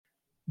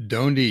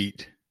don't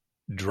eat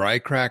dry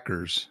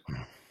crackers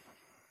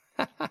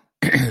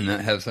and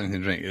not have something to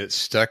drink. It's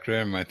stuck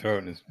there in my throat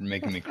and it's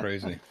making me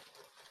crazy.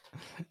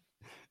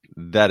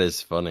 That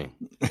is funny.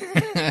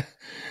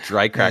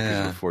 Dry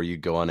crackers before you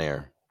go on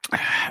air.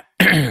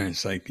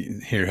 It's like,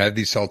 here, have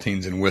these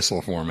saltines and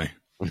whistle for me.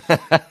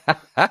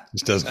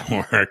 This doesn't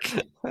work.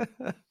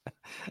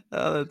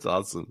 Oh, that's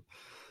awesome.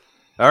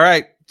 All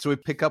right. So we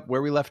pick up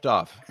where we left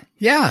off.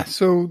 Yeah.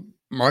 So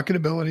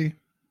marketability.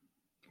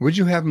 What'd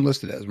you have them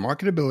listed as?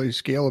 Marketability,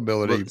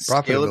 scalability,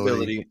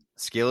 profitability.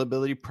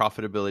 Scalability,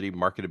 profitability,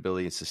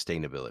 marketability, and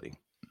sustainability.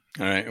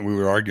 All right. And we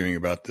were arguing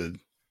about the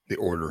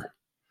order.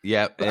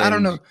 Yeah. I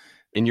don't know.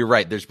 And you're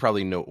right. There's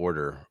probably no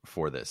order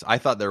for this. I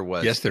thought there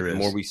was. Yes, there is. The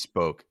more we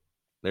spoke,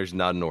 there's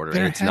not an order.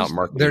 And it's not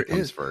marketing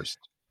comes first.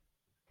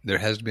 There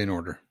has to be an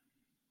order.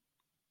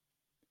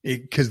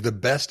 Because the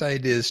best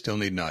ideas still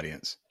need an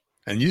audience.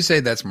 And you say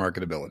that's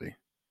marketability.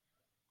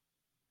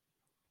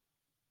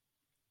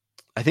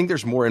 I think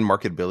there's more in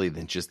marketability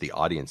than just the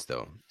audience,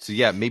 though. So,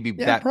 yeah, maybe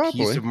that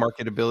piece of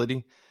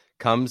marketability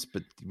comes,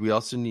 but we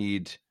also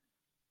need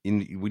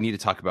to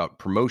talk about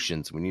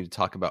promotions. We need to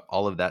talk about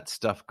all of that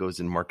stuff goes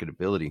in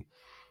marketability.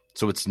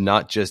 So it's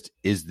not just,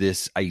 is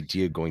this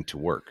idea going to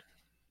work?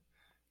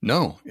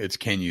 No, it's,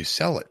 can you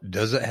sell it?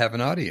 Does it have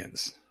an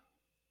audience?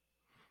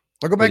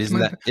 I'll go back isn't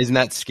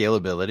that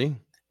scalability?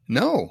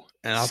 No.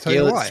 And I'll tell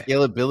you why.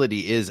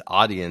 Scalability is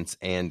audience,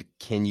 and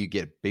can you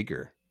get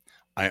bigger?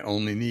 I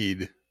only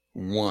need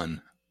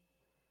one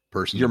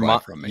person to buy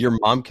from me. Your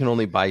mom can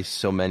only buy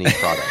so many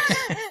products.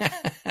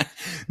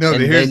 No,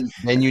 and but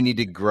then you need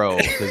to grow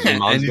because your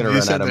mom's going to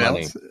run out of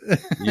money.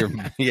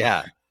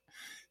 Yeah.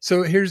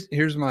 So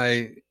here's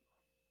my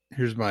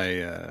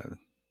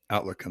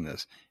outlook on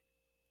this.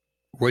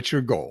 What's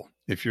your goal?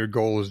 If your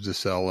goal is to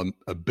sell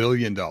 $1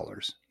 billion,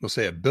 we'll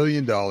say $1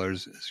 billion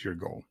is your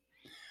goal.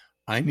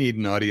 I need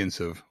an audience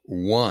of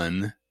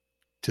one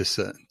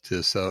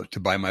to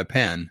buy my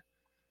pen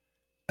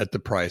at the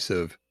price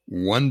of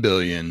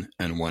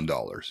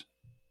 $1,000,000,001.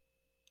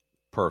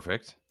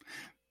 Perfect.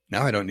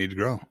 Now I don't need to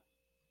grow.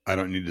 I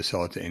don't need to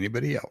sell it to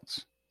anybody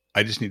else.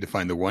 I just need to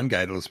find the one guy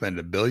that'll spend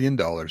 $1 billion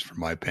for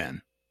my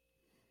pen.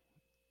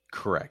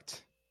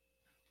 Correct.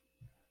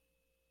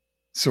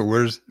 So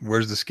where's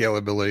the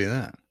scalability of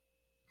that?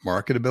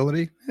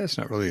 Marketability? That's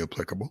not really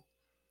applicable.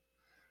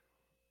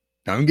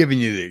 Now I'm giving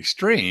you the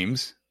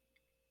extremes.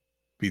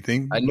 I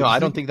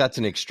don't think that's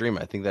an extreme.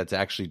 I think that's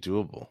actually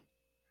doable.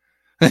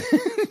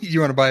 You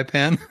want to buy a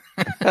pen?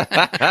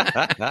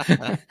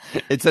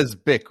 It says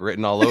BIC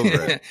written all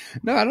over it.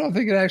 No, I don't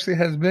think it actually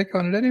has BIC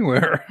on it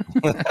anywhere.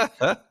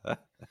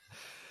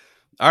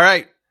 All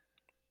right.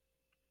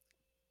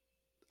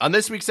 On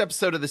this week's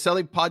episode of the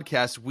Selling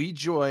Podcast, we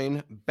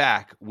join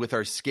back with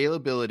our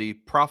scalability,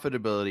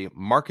 profitability,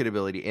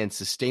 marketability, and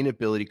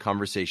sustainability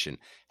conversation.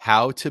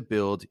 How to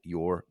build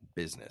your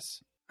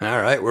business.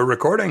 All right, we're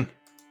recording.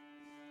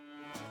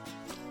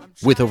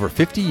 With over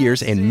 50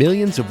 years and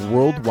millions of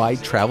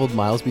worldwide traveled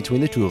miles between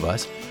the two of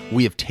us,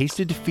 we have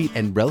tasted defeat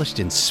and relished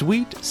in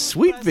sweet,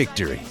 sweet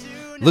victory.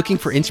 Looking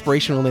for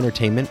inspirational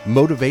entertainment,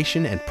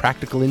 motivation, and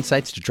practical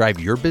insights to drive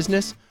your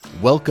business?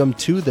 Welcome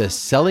to the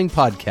Selling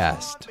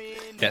Podcast.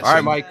 All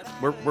right, Mike,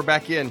 we're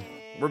back in.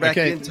 We're back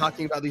in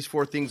talking about these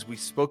four things. We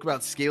spoke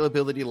about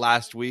scalability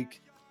last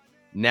week.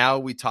 Now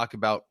we talk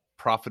about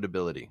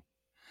profitability.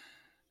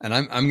 And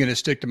I'm going to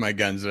stick to my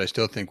guns that I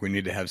still think we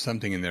need to have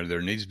something in there.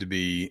 There needs to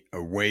be a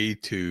way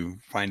to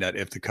find out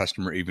if the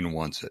customer even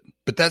wants it.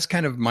 But that's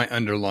kind of my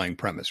underlying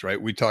premise,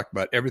 right? We talked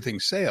about everything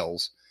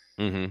sales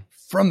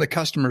from the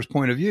customer's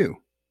point of view.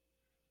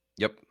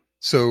 Yep.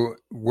 So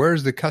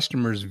where's the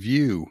customer's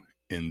view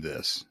in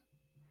this?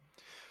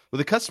 Well,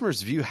 the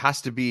customer's view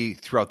has to be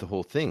throughout the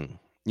whole thing.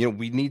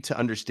 We need to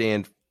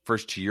understand,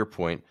 first, to your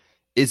point,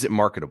 is it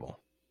marketable?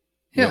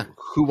 Yeah.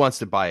 Who wants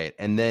to buy it?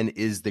 And then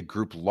is the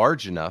group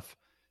large enough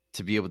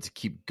to be able to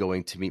keep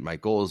going to meet my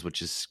goals,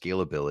 which is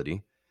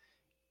scalability?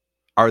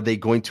 Are they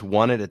going to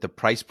want it at the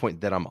price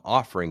point that I'm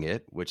offering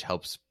it, which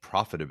helps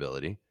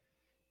profitability?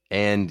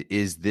 And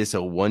is this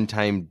a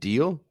one-time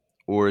deal,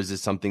 or is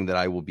this something that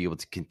I will be able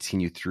to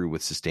continue through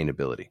with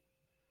sustainability?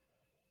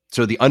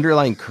 So the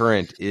underlying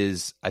current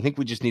is, I think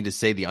we just need to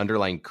say the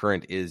underlying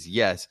current is,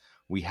 yes,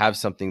 we have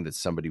something that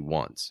somebody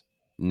wants.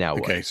 Now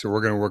what? Okay, so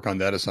we're going to work on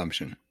that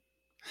assumption.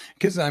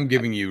 Because I'm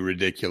giving you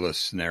ridiculous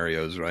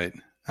scenarios, right?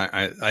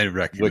 I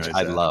recognize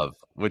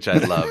which I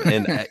love.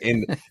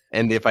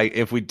 And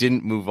if we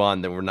didn't move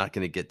on, then we're not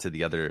going to get to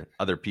the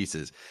other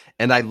pieces.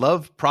 And I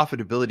love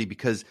profitability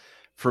because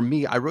for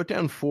me, I wrote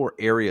down 4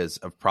 areas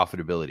of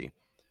profitability.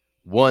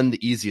 One,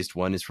 the easiest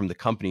one, is from the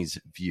company's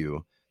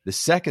view. The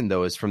second,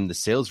 though, is from the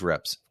sales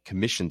reps,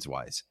 commissions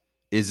wise.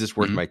 Is this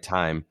worth my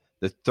time?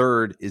 The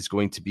third is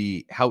going to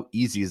be, how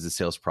easy is the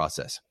sales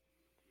process?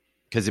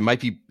 Because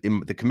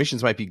the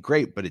commissions might be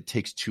great, but it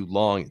takes too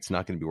long. It's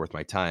not going to be worth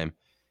my time.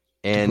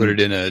 And put it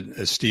in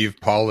a Steve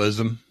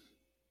Paulism.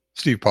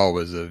 Steve Paul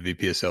was a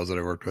VP of sales that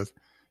I worked with.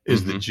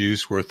 Is the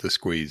juice worth the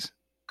squeeze?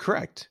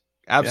 Correct.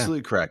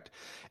 Absolutely correct.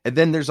 And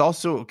then there's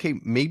also, okay,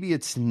 maybe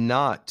it's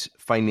not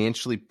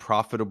financially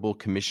profitable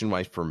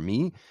commission-wise for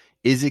me.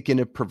 Is it going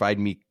to provide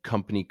me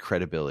company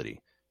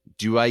credibility?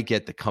 Do I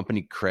get the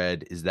company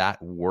cred? Is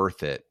that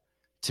worth it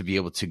to be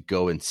able to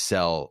go and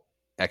sell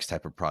X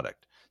type of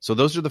product? So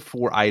those are the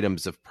 4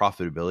 items of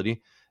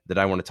profitability that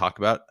I want to talk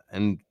about.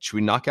 And should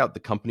we knock out the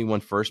company one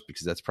first?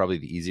 Because that's probably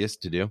the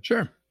easiest to do.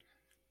 Sure.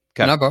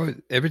 Okay.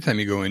 And every time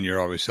you go in,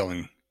 you're always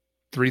selling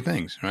 3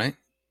 things, right?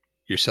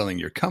 You're selling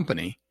your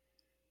company,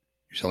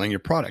 you're selling your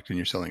product, and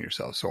you're selling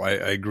yourself. So I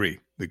agree.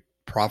 The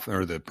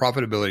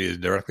profitability is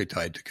directly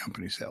tied to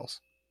company sales.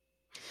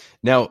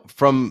 Now,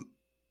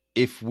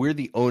 if we're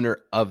the owner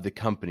of the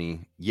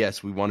company,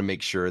 yes, we want to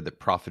make sure that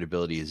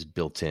profitability is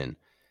built in.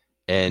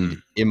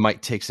 And it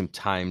might take some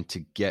time to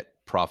get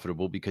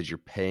profitable because you're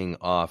paying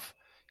off,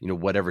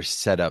 whatever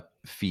setup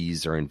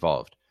fees are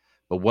involved.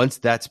 But once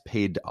that's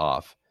paid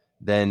off,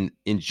 then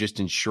in just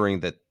ensuring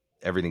that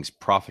everything's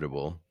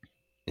profitable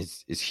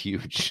is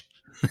huge.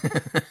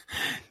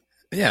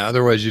 Yeah,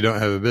 otherwise you don't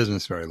have a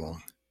business very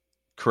long.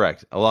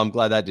 Correct. Well, I'm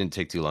glad that didn't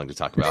take too long to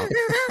talk about.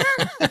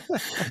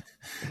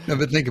 No,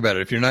 but think about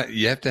it.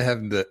 You have to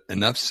have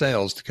enough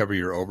sales to cover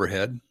your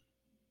overhead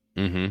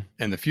and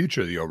the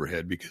future of the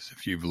overhead, because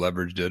if you've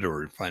leveraged it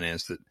or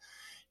financed it,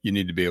 you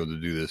need to be able to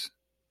do this,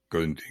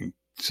 go into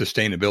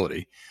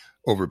sustainability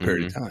over a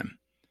period of time,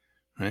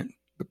 right?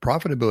 But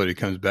profitability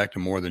comes back to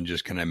more than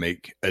just, can I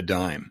make a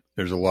dime?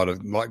 There's a lot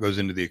goes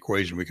into the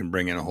equation. We can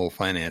bring in a whole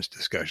finance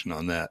discussion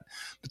on that,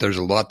 but there's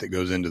a lot that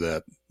goes into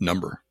that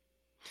number.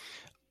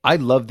 I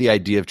love the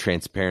idea of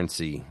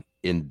transparency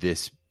in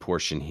this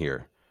portion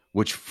here,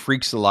 which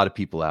freaks a lot of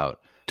people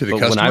out. To the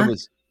customer?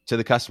 To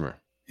the customer.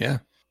 Yeah.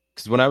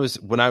 Because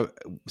when I was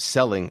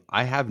selling,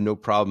 I have no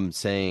problem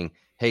saying,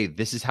 hey,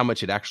 this is how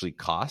much it actually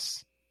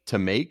costs to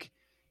make.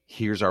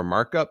 Here's our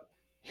markup.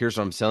 Here's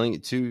what I'm selling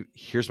it to.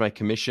 Here's my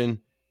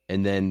commission.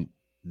 And then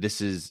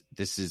this is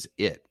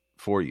it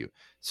for you.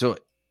 So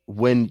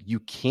when you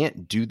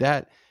can't do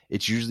that,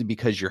 it's usually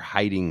because you're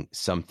hiding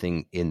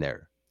something in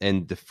there.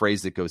 And the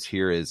phrase that goes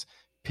here is,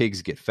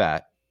 pigs get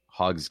fat,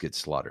 hogs get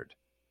slaughtered.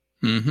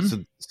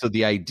 Mm-hmm. So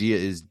the idea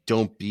is,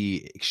 don't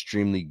be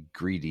extremely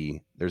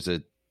greedy. There's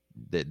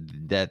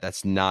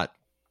that's not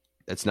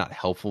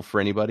helpful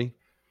for anybody.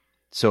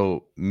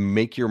 So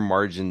make your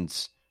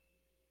margins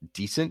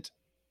decent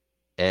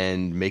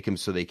and make them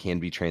so they can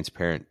be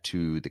transparent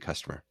to the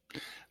customer.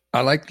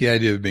 I like the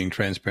idea of being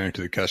transparent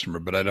to the customer,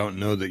 but I don't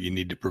know that you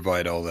need to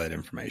provide all that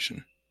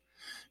information.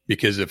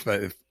 Because if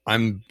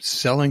I'm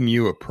selling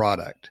you a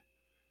product,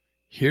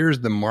 here's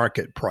the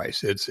market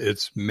price.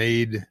 It's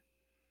made,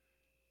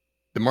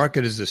 the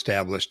market has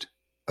established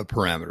a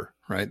parameter,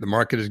 right? The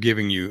market is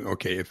giving you,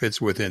 okay, if it's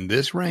within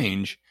this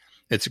range,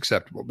 it's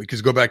acceptable.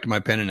 Because go back to my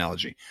pen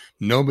analogy.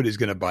 Nobody's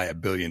going to buy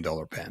 $1 billion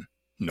pen.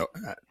 No.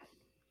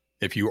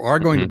 If you are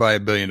going to buy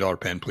 $1 billion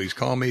pen, please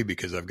call me,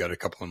 because I've got a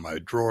couple in my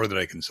drawer that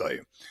I can sell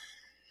you.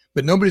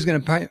 But nobody's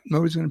going to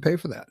pay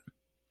for that.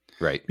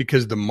 Right.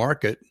 Because the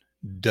market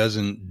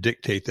doesn't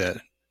dictate that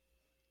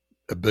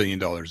 $1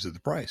 billion is the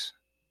price.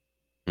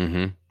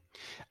 Mm-hmm.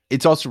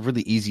 It's also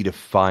really easy to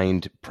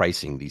find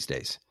pricing these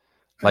days.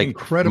 Like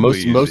incredibly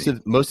easy. Most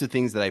of the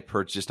things that I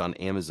purchased on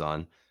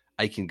Amazon,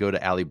 I can go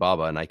to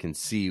Alibaba and I can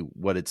see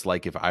what it's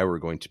like if I were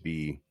going to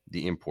be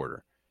the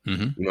importer,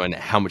 and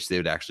how much they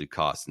would actually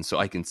cost. And so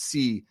I can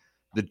see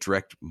the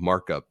direct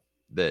markup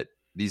that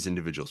these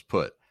individuals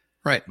put.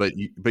 Right. But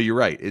you're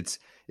right. It's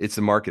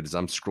the market. As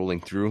I'm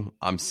scrolling through,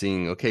 I'm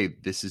seeing, okay,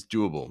 this is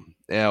doable.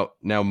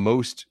 Now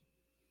most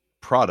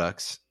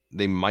products,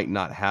 they might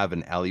not have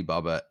an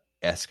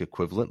Alibaba-esque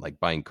equivalent, like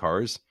buying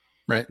cars.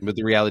 Right. But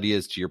the reality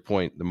is, to your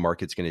point, the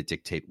market's going to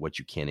dictate what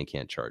you can and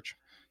can't charge.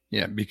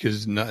 Yeah,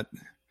 because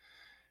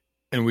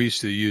and we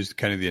used to use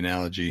kind of the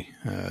analogy,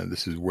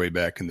 this is way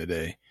back in the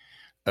day,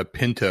 a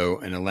Pinto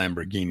and a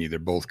Lamborghini, they're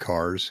both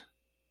cars.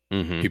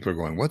 Mm-hmm. People are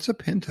going, what's a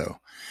Pinto?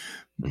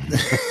 Let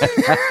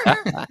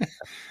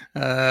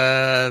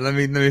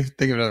me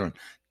think of another one.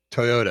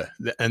 Toyota,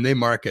 and they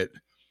market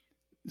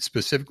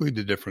specifically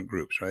to different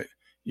groups, right?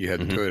 You have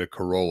the Toyota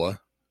Corolla.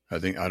 I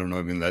don't know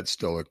if that's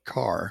still a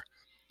car,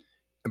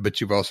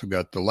 but you've also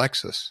got the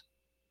Lexus,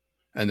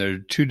 and they're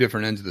two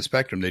different ends of the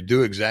spectrum. They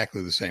do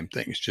exactly the same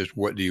thing. It's just,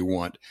 what do you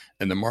want?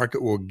 And the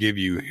market will give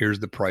you, here's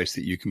the price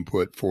that you can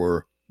put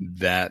for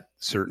that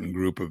certain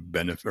group of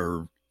benefit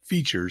or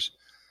features.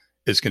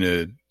 It's going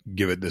to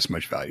give it this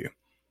much value.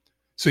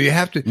 So you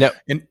have to,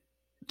 and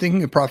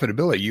thinking of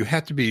profitability, you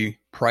have to be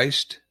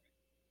priced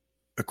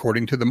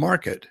according to the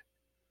market,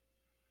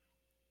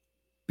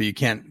 but you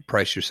can't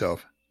price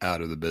yourself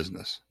out of the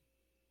business.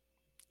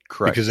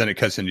 Correct. Because then it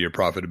cuts into your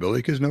profitability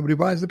because nobody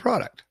buys the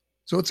product.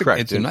 So it's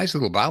a nice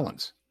little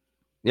balance.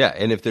 Yeah.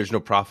 And if there's no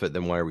profit,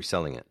 then why are we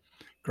selling it?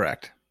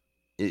 Correct.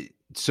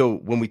 So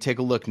when we take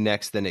a look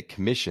next then at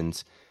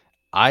commissions,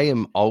 I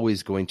am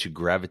always going to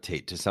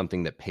gravitate to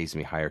something that pays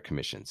me higher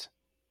commissions.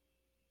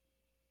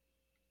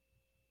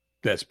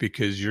 That's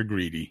because you're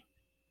greedy.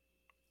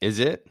 Is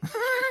it?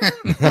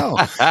 No,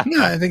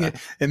 I think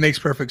it makes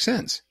perfect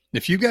sense.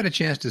 If you got a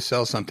chance to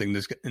sell something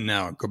this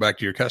now, go back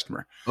to your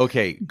customer.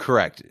 Okay,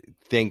 correct.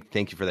 Thank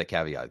you for that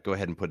caveat. Go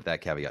ahead and put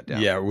that caveat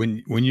down. Yeah,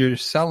 when you're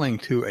selling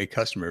to a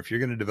customer, if you're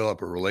going to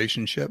develop a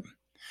relationship,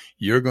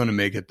 you're going to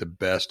make it the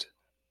best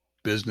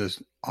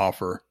business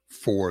offer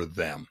for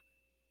them.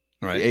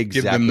 Right?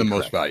 Exactly. Give them the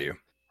correct. most value.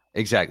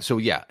 Exactly. So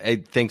yeah,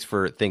 thanks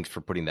for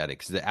putting that in,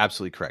 because they're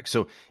absolutely correct.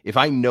 So if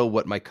I know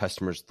what my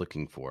customer's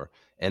looking for,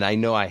 and I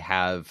know I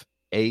have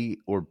A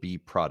or B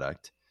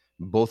product,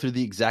 both are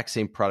the exact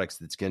same products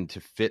that's going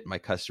to fit my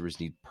customer's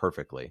need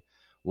perfectly.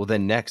 Well,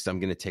 then next I'm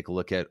going to take a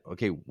look at,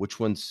 okay, which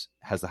one's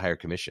has the higher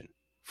commission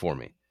for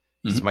me?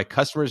 Because if my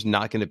customer's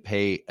not going to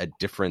pay a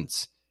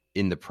difference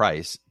in the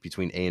price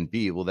between A and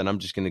B, well, then I'm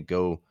just going to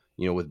go,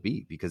 with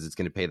B, because it's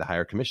going to pay the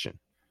higher commission.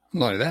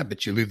 Not only that,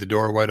 but you leave the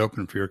door wide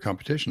open for your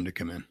competition to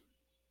come in.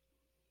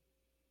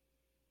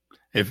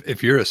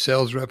 If you're a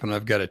sales rep and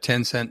I've got a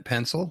 10-cent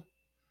pencil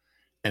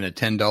and a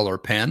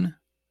 $10 pen,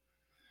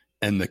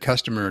 and the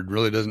customer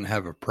really doesn't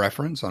have a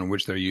preference on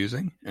which they're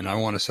using, and I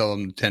want to sell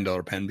them the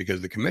 $10 pen because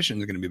the commission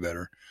is going to be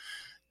better,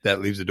 that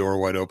leaves the door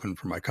wide open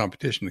for my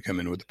competition to come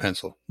in with a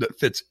pencil that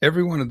fits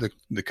every one of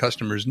the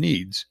customer's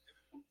needs,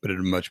 but at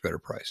a much better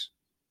price.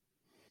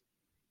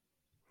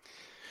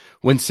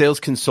 When sales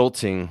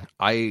consulting,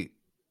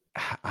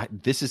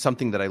 this is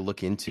something that I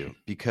look into,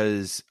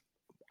 because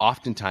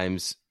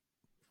oftentimes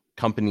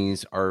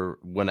companies are,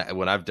 when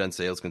I've done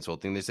sales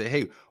consulting, they say,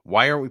 hey,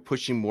 why aren't we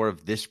pushing more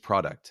of this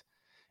product?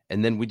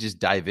 And then we just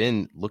dive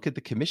in, look at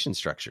the commission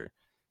structure.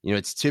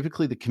 It's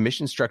typically the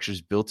commission structure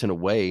is built in a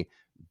way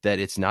that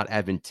it's not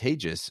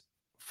advantageous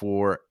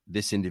for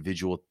this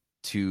individual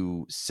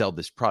to sell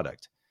this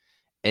product.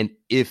 And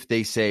if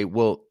they say,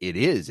 well,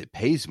 it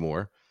pays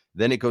more,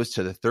 then it goes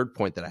to the third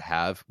point that I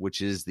have,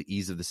 which is the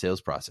ease of the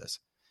sales process.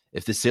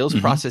 If the sales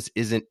process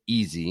isn't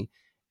easy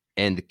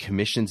and the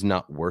commission's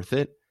not worth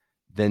it,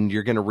 then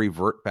you're going to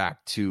revert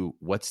back to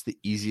what's the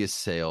easiest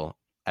sale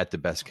at the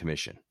best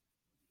commission.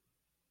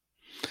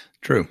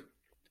 True.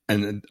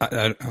 And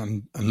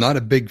I'm not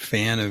a big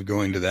fan of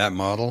going to that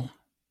model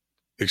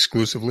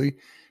exclusively,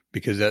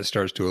 because that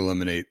starts to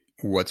eliminate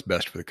what's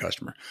best for the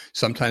customer.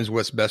 Sometimes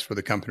what's best for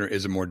the customer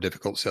is a more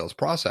difficult sales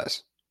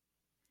process.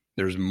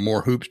 There's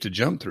more hoops to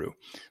jump through,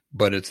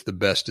 but it's the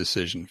best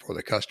decision for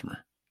the customer.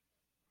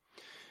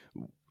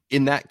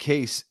 In that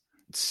case,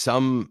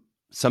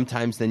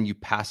 sometimes then you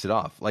pass it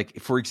off.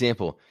 Like, for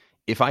example,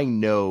 if I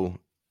know,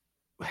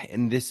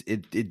 and this,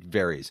 it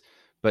varies,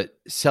 but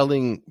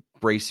selling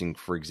bracing,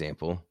 for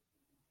example,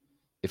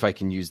 if I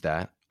can use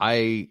that,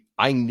 I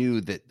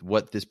knew that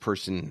what this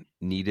person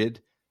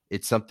needed,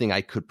 it's something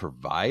I could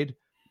provide,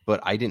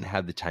 but I didn't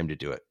have the time to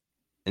do it.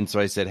 And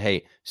so I said,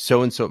 hey,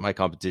 so-and-so at my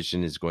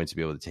competition is going to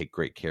be able to take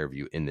great care of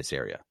you in this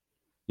area.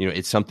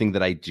 It's something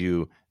that I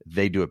do.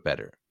 They do it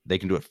better. They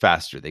can do it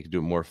faster. They can do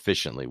it more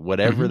efficiently,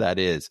 whatever that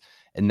is.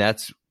 And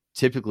that's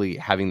typically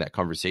having that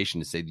conversation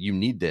to say, you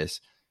need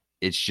this.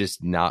 It's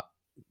just not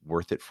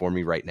worth it for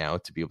me right now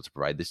to be able to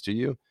provide this to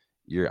you.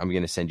 I'm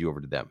going to send you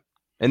over to them.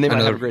 And they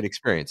might have a great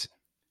experience.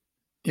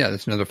 Yeah,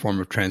 that's another form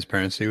of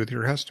transparency with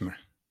your customer.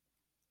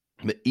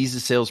 But ease the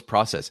sales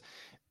process.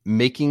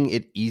 Making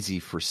it easy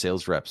for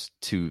sales reps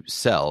to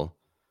sell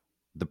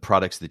the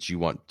products that you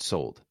want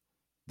sold.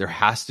 There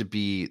has to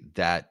be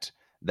that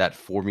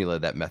formula,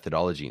 that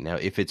methodology. Now,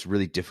 if it's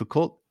really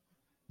difficult,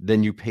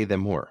 then you pay them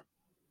more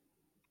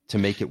to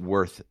make it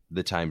worth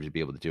the time to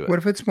be able to do it. What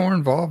if it's more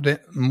involved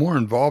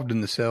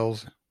in the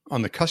sales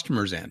on the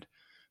customer's end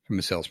from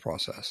the sales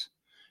process,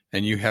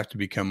 and you have to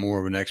become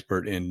more of an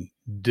expert in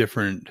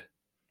different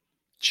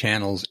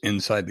channels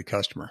inside the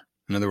customer?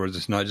 In other words,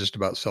 it's not just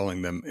about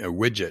selling them a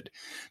widget,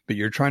 but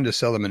you're trying to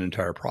sell them an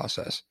entire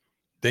process.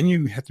 Then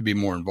you have to be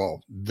more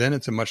involved. Then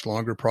it's a much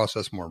longer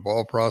process, more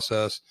involved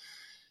process.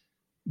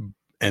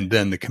 And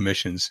then the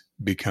commissions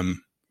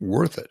become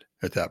worth it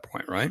at that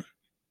point, right?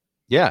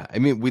 Yeah. I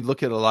mean, we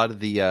look at a lot of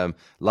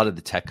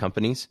the tech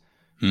companies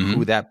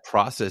who that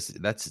process,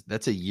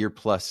 that's a year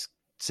plus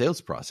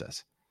sales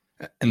process.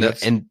 And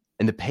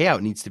the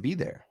payout needs to be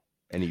there.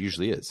 And it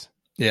usually is.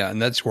 Yeah,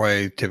 and that's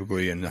why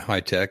typically in the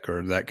high tech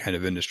or that kind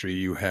of industry,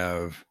 you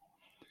have,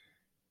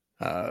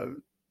 I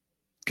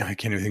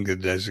can't even think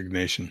of the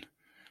designation,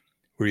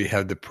 where you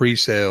have the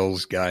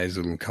pre-sales guys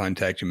that will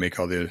contact you, make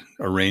all the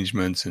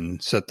arrangements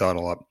and set that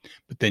all up.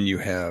 But then you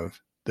have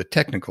the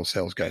technical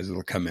sales guys that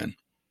will come in.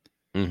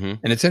 And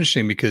it's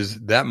interesting because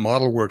that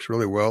model works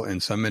really well in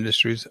some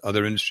industries.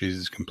 Other industries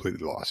is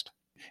completely lost.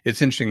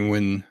 It's interesting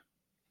when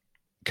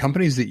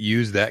companies that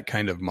use that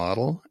kind of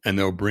model and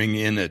they'll bring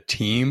in a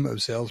team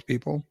of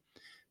salespeople,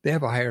 they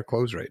have a higher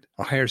close rate,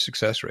 a higher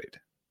success rate.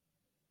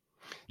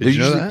 They're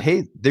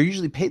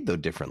usually paid though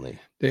differently.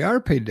 They are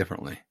paid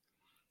differently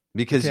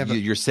because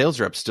your sales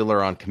reps still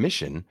are on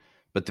commission,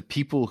 but the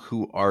people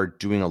who are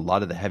doing a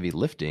lot of the heavy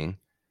lifting,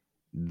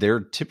 they're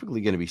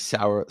typically going to be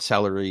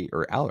salary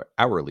or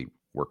hourly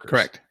workers.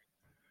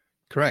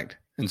 Correct.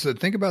 And so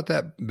think about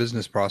that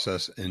business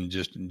process in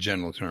just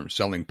general terms,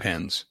 selling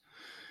pens.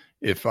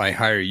 If I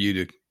hire you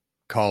to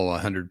call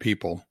 100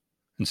 people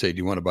and say, do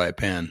you want to buy a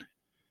pen?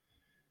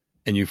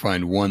 and you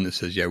find one that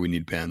says, yeah, we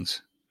need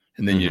pens.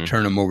 And then you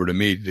turn them over to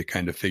me to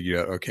kind of figure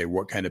out, okay,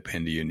 what kind of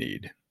pen do you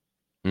need?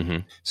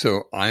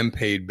 So I'm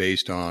paid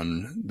based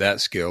on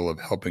that skill of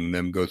helping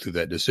them go through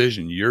that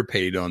decision. You're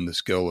paid on the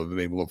skill of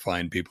being able to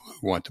find people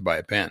who want to buy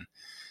a pen.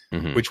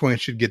 Which one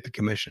should get the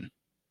commission?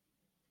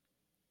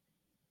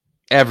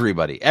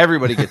 Everybody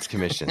gets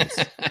commissions.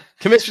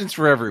 Commissions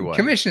for everyone.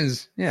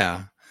 Commissions,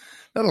 yeah,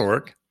 that'll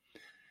work.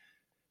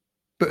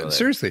 But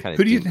seriously,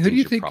 who do you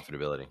think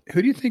profitability?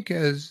 Who do you think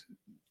has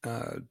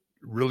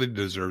really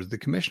deserves the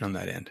commission on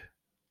that end?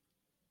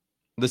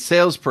 The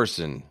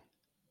salesperson.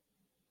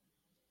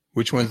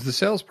 Which one's the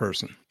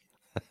salesperson?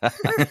 I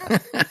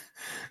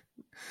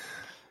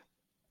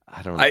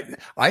don't know.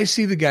 I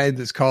see the guy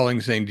that's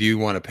calling saying, "Do you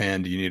want a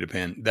pen? Do you need a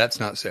pen?" That's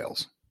not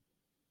sales.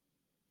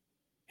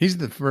 He's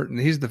the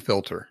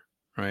filter,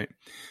 right?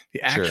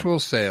 The actual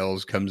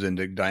sales comes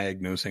into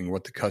diagnosing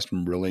what the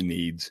customer really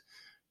needs.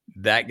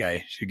 That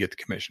guy should get the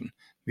commission.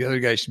 The other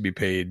guy should be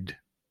paid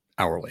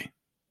hourly.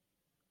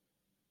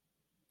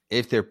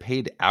 If they're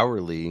paid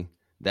hourly,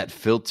 that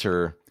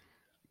filter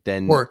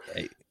then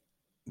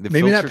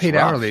maybe not paid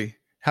hourly.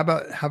 How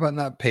about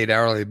not paid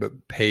hourly,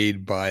 but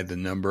paid by the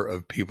number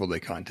of people they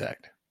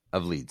contact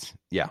of leads?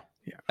 Yeah,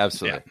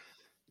 absolutely.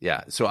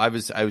 Yeah. So I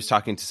was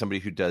talking to somebody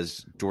who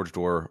does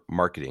door-to-door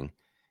marketing,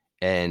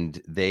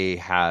 and they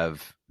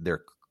have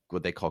their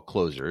what they call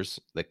closers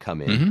that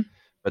come in,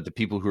 but the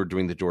people who are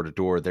doing the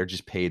door-to-door, they're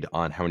just paid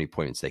on how many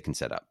appointments they can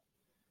set up.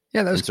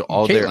 Yeah, that's so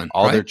all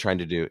they're trying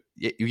to do.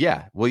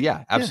 Yeah, well,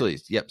 yeah,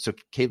 absolutely. Yep. So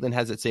Caitlin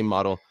has that same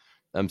model.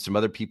 Some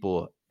other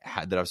people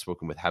that I've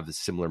spoken with have the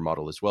similar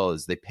model as well.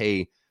 As they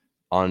pay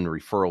on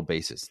referral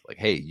basis. Like,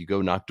 hey, you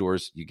go knock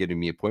doors, you get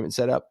me appointment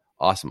set up.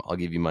 Awesome, I'll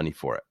give you money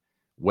for it.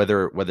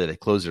 Whether they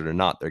close it or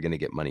not, they're going to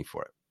get money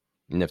for it.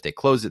 And if they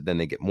close it, then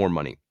they get more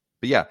money.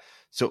 But yeah,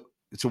 so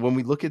when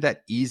we look at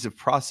that ease of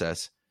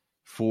process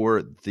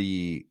for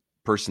the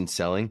person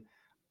selling,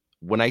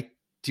 when I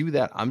do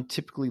that, I'm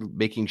typically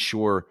making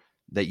sure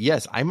that,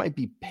 yes, I might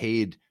be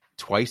paid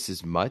twice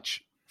as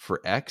much for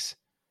X,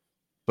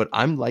 but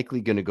I'm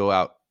likely going to go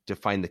out to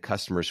find the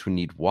customers who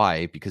need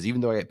Y, because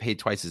even though I get paid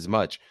twice as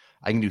much,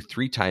 I can do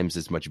 3 times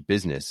as much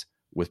business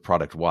with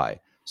product Y.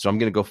 So I'm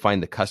going to go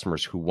find the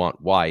customers who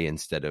want Y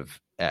instead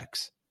of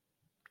X.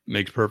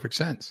 Makes perfect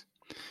sense.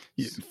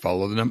 You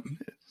follow the number.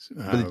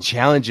 But the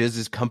challenge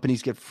is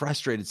companies get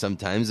frustrated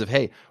sometimes of,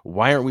 hey,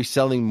 why aren't we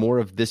selling more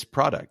of this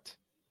product?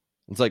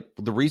 It's like,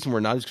 the reason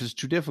we're not is because it's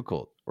too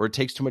difficult, or it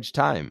takes too much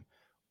time,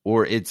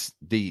 or it's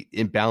the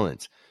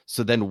imbalance.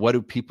 So then what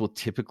do people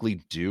typically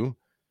do?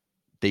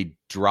 They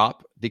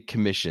drop the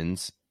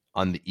commissions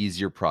on the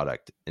easier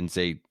product and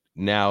say,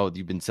 now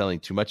you've been selling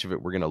too much of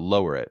it, we're going to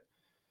lower it.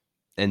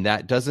 And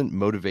that doesn't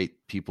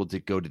motivate people to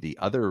go to the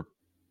other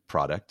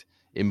product.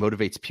 It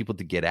motivates people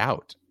to get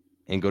out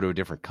and go to a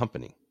different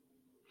company.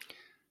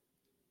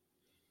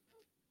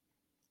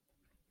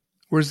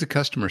 Where's the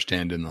customer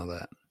stand in all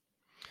that?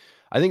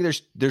 I think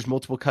there's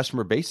multiple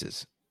customer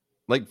bases.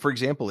 Like, for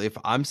example, if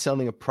I'm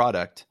selling a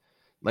product,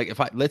 like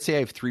let's say I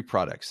have 3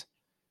 products,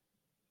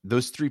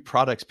 those 3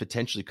 products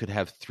potentially could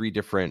have 3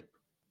 different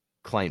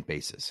client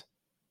bases.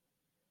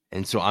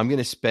 And so I'm going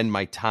to spend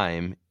my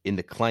time in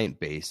the client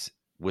base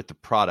with the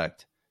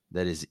product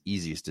that is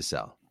easiest to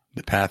sell.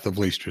 The path of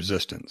least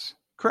resistance.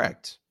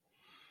 Correct.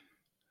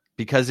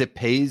 Because it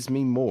pays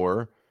me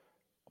more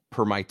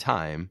per my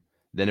time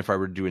than if I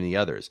were to do any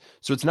others.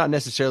 So it's not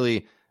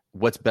necessarily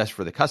what's best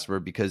for the customer,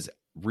 because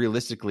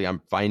realistically,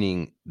 I'm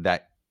finding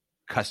that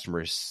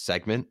customer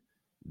segment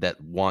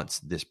that wants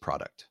this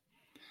product.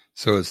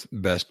 So it's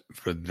best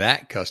for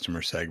that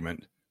customer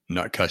segment,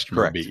 not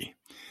customer Correct. B.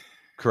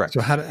 Correct.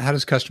 So how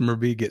does customer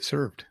B get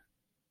served?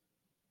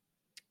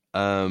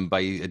 By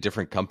a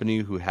different company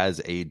who has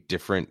a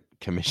different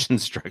commission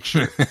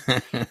structure.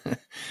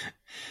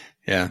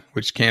 Yeah,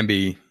 which can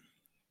be,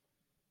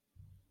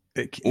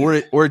 or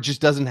it just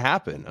doesn't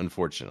happen,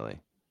 unfortunately.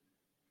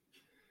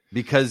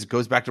 Because it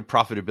goes back to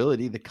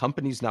profitability. The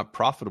company's not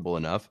profitable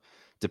enough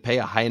to pay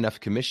a high enough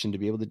commission to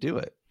be able to do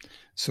it.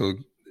 So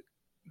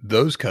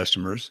those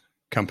customers,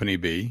 company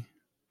B,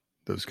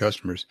 those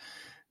customers,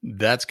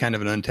 that's kind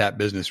of an untapped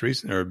business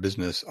reason or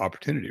business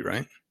opportunity,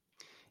 right?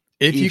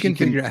 If you can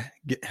figure out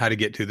how to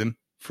get to them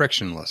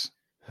frictionless.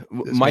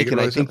 Mike, and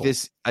really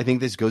I think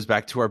this goes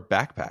back to our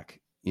backpack,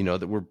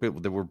 that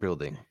we're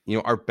building.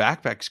 Our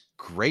backpack's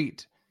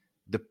great.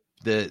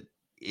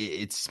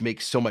 It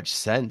makes so much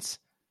sense.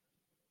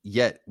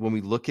 Yet when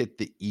we look at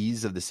the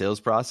ease of the sales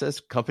process,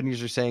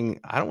 companies are saying,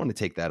 I don't want to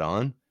take that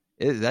on.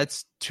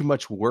 That's too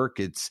much work.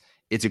 It's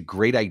a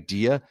great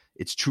idea.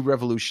 It's too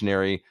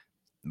revolutionary.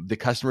 The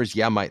customers,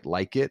 might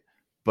like it,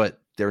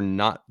 but they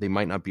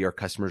might not be our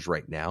customers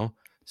right now.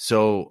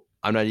 So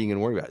I'm not even going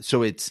to worry about it.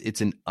 So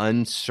it's an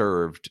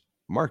unserved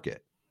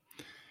market.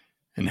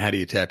 And how do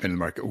you tap into the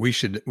market? We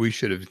should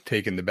have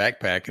taken the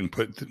backpack and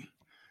put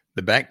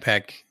the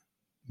backpack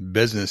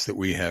business that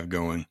we have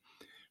going.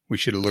 We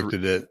should have looked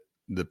at it,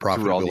 the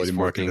profitability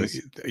market.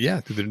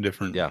 Through the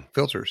different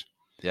filters.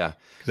 Yeah.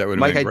 That would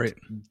have been great.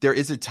 There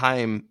is a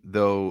time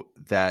though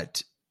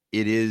that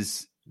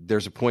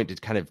there's a point to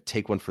kind of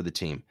take one for the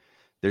team.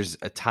 There's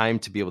a time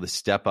to be able to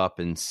step up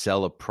and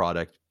sell a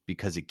product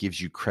because it gives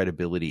you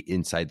credibility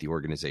inside the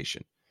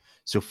organization.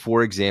 So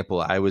for example,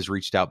 I was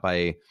reached out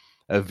by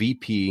a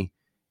VP,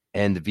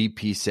 and the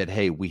VP said,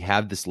 "Hey, we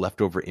have this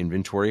leftover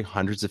inventory,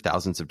 hundreds of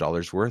thousands of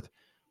dollars worth.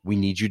 We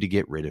need you to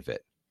get rid of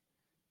it."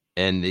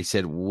 And they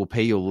said, "We'll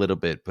pay you a little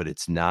bit, but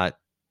it's not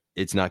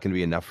going to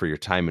be enough for your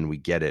time, and we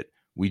get it.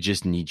 We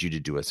just need you to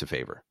do us a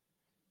favor."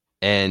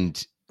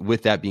 And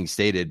with that being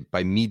stated,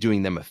 by me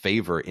doing them a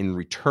favor in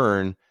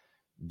return,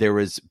 there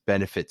was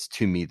benefits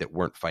to me that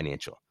weren't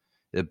financial.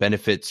 The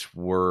benefits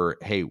were,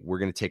 hey, we're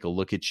going to take a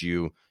look at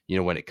you,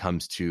 when it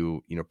comes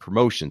to,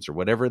 promotions or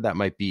whatever that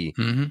might be.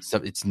 Mm-hmm. So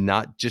it's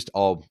not just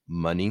all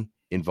money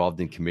involved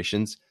in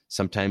commissions.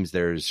 Sometimes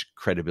there's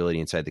credibility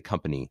inside the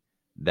company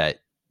that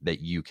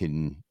you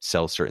can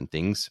sell certain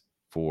things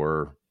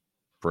for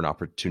an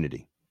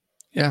opportunity.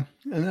 Yeah.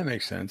 And that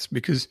makes sense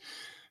because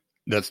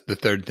that's the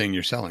third thing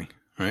you're selling,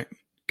 right?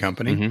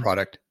 Company, Mm-hmm.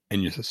 product,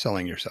 and you're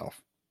selling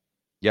yourself.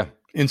 Yeah.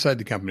 Inside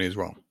the company as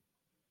well.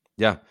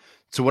 Yeah.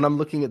 So when I'm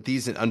looking at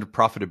these and under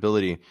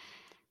profitability,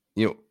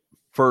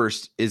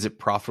 first, is it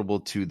profitable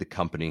to the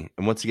company?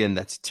 And once again,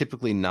 that's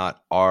typically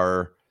not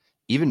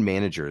even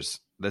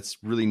managers, that's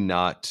really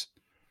not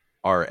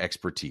our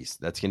expertise.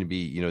 That's going to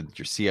be, your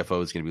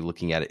CFO is going to be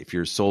looking at it. If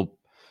you're a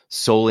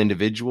sole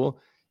individual,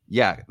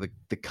 yeah,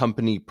 the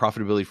company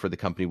profitability for the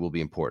company will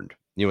be important.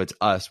 It's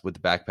us with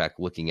the backpack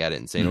looking at it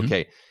and saying, Mm-hmm.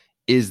 okay,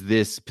 is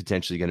this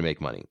potentially going to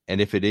make money?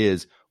 And if it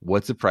is,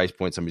 what's the price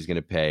point somebody's going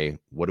to pay?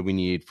 What do we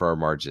need for our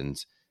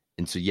margins?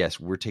 And so, yes,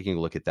 we're taking a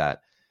look at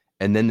that.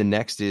 And then the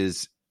next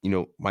is,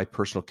 my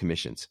personal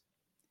commissions.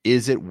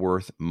 Is it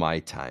worth my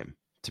time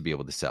to be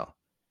able to sell?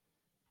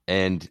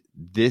 And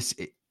this,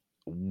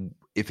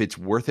 if it's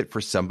worth it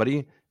for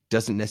somebody,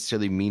 doesn't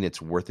necessarily mean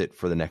it's worth it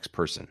for the next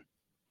person.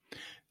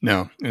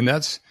 No. And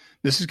this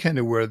is kind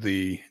of where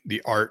the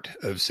art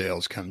of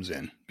sales comes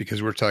in,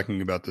 because we're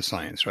talking about the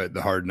science, right?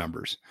 The hard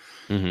numbers.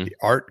 Mm-hmm. The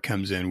art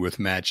comes in with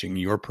matching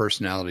your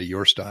personality,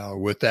 your style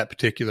with that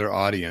particular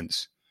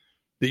audience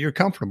that you're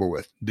comfortable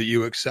with, that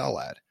you excel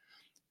at.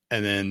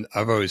 And then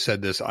I've always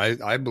said this,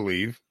 I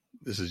believe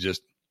this is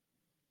just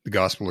the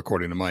gospel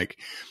according to Mike.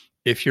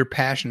 If you're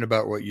passionate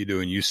about what you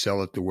do and you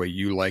sell it the way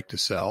you like to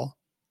sell,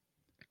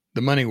 the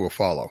money will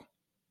follow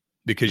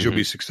because Mm-hmm. you'll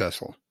be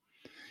successful.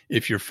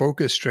 If you're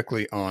focused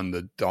strictly on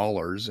the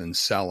dollars and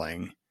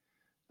selling,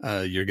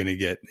 you're going to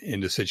get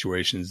into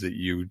situations that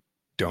you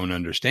don't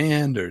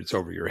understand or it's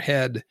over your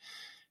head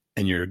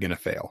and you're going to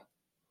fail.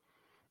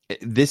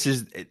 This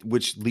is,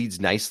 which leads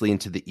nicely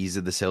into the ease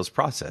of the sales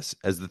process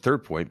as the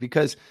third point,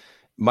 because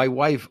my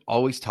wife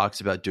always talks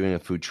about doing a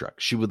food truck.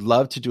 She would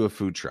love to do a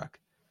food truck.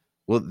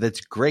 Well, that's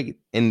great.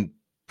 And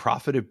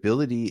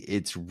profitability,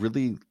 it's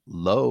really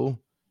low.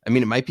 I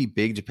mean, it might be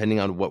big depending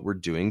on what we're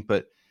doing,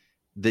 but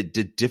the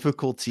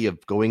difficulty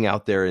of going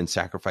out there and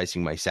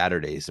sacrificing my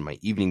Saturdays and my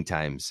evening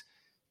times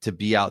to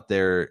be out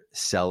there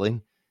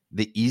selling,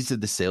 the ease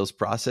of the sales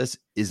process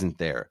isn't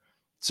there.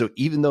 So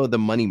even though the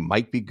money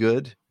might be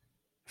good,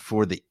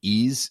 for the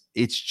ease,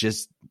 it's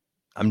just,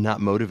 I'm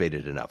not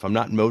motivated enough. I'm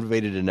not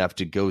motivated enough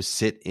to go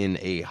sit in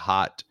a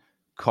hot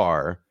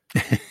car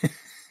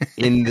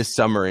in the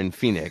summer in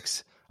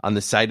Phoenix on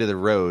the side of the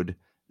road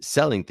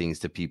selling things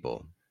to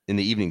people in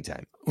the evening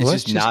time. It's Well,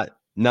 just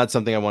not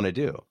something I want to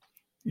do.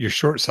 You're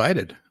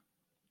short-sighted.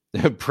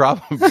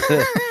 Probably.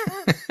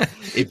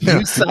 If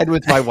you side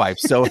with my wife,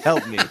 so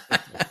help me.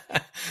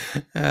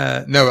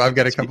 No, I've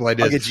got a couple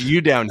ideas. I'll get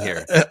you down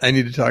here. I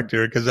need to talk to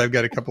her because I've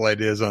got a couple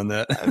ideas on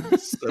that. I'm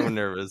so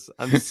nervous.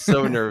 I'm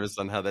so nervous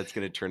on how that's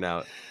going to turn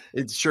out.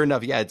 It's sure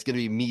enough. Yeah, it's going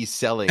to be me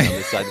selling on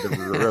the side of the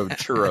road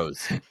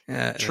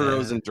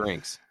churros and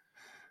drinks.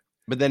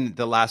 But then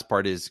the last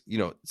part is,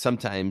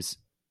 sometimes,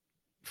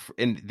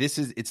 and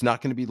it's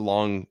not going to be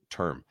long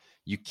term.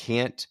 You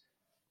can't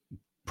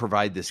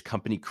provide this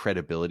company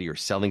credibility or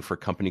selling for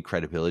company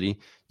credibility.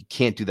 You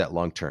can't do that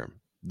long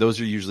term. Those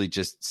are usually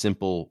just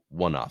simple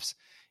one-offs.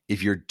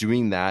 If you're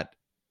doing that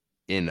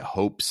in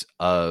hopes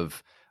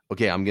of,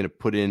 okay, I'm going to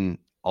put in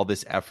all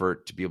this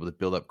effort to be able to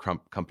build up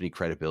company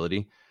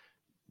credibility,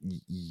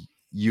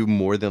 you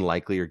more than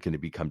likely are going to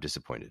become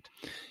disappointed.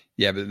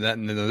 Yeah, but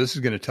this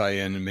is going to tie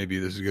in, and maybe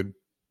this is a good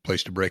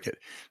place to break it.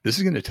 This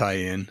is going to tie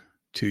in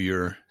to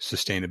your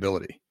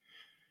sustainability,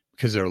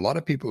 because there are a lot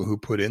of people who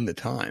put in the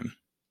time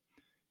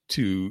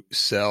to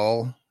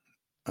sell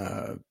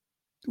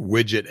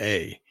widget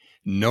A,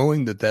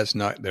 knowing that that's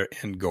not their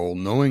end goal,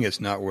 knowing it's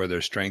not where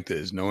their strength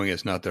is, knowing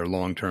it's not their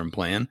long-term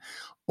plan,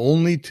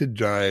 only to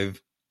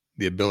drive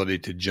the ability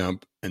to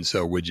jump and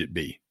sell widget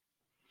B,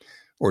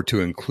 or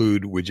to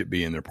include widget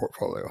B in their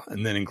portfolio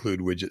and then include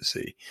widget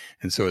C.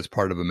 And so it's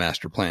part of a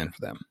master plan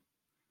for them.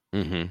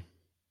 Mm-hmm.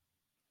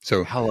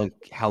 So how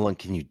long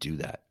can you do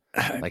that?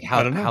 Like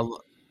I don't know.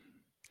 All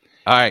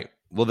right.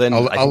 Well, then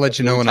I'll let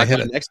you know when I hit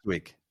it next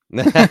week.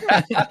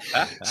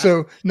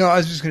 So, no, I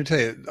was just going to tell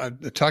you,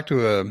 I talked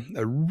to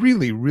a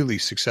really, really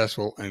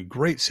successful and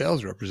great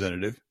sales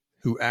representative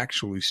who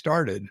actually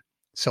started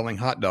selling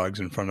hot dogs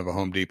in front of a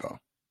Home Depot.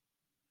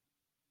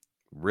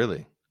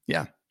 Really?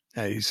 Yeah.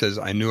 He says,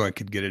 I knew I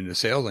could get into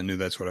sales. I knew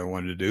that's what I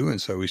wanted to do.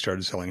 And so we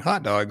started selling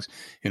hot dogs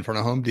in front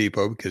of Home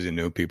Depot because he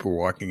knew people were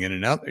walking in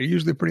and out. They're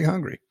usually pretty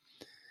hungry.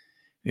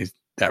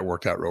 That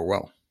worked out real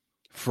well.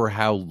 For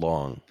how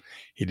long?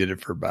 He did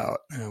it for about,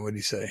 what did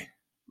he say?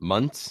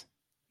 Months?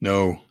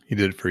 No, he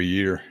did it for a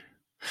year.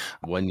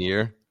 1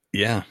 year?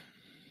 Yeah.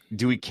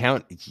 Do we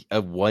count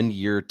a 1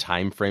 year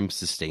time frame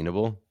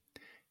sustainable?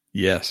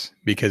 Yes,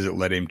 because it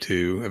led him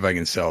to, if I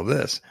can sell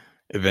this,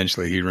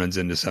 eventually he runs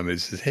into somebody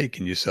that says, hey,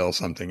 can you sell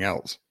something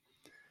else?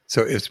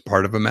 So it's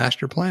part of a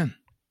master plan.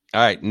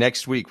 All right.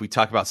 Next week, we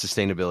talk about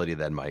sustainability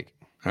then, Mike.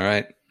 All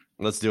right.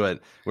 Let's do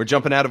it. We're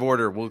jumping out of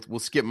order. We'll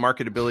skip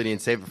marketability and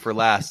save it for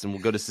last, and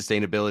we'll go to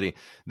sustainability.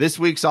 This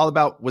week's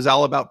was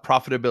all about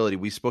profitability.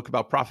 We spoke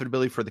about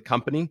profitability for the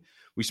company.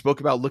 We spoke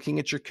about looking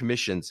at your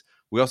commissions.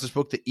 We also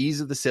spoke the ease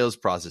of the sales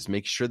process,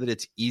 make sure that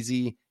it's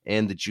easy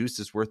and the juice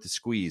is worth the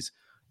squeeze.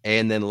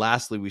 And then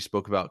lastly, we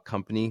spoke about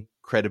company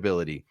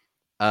credibility,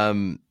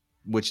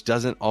 which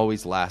doesn't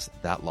always last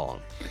that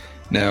long.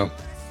 No,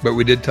 but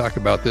we did talk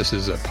about this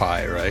as a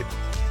pie, right?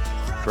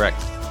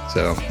 Correct.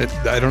 So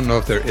I don't know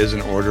if there is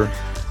an order.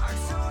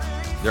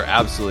 There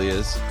absolutely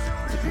is.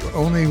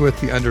 Only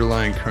with the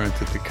underlying current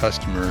that the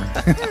customer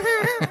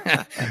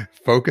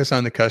focus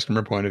on the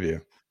customer point of view.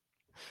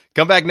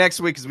 Come back next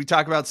week as we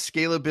talk about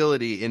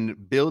scalability in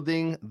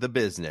building the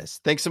business.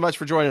 Thanks so much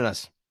for joining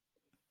us.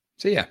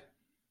 See ya.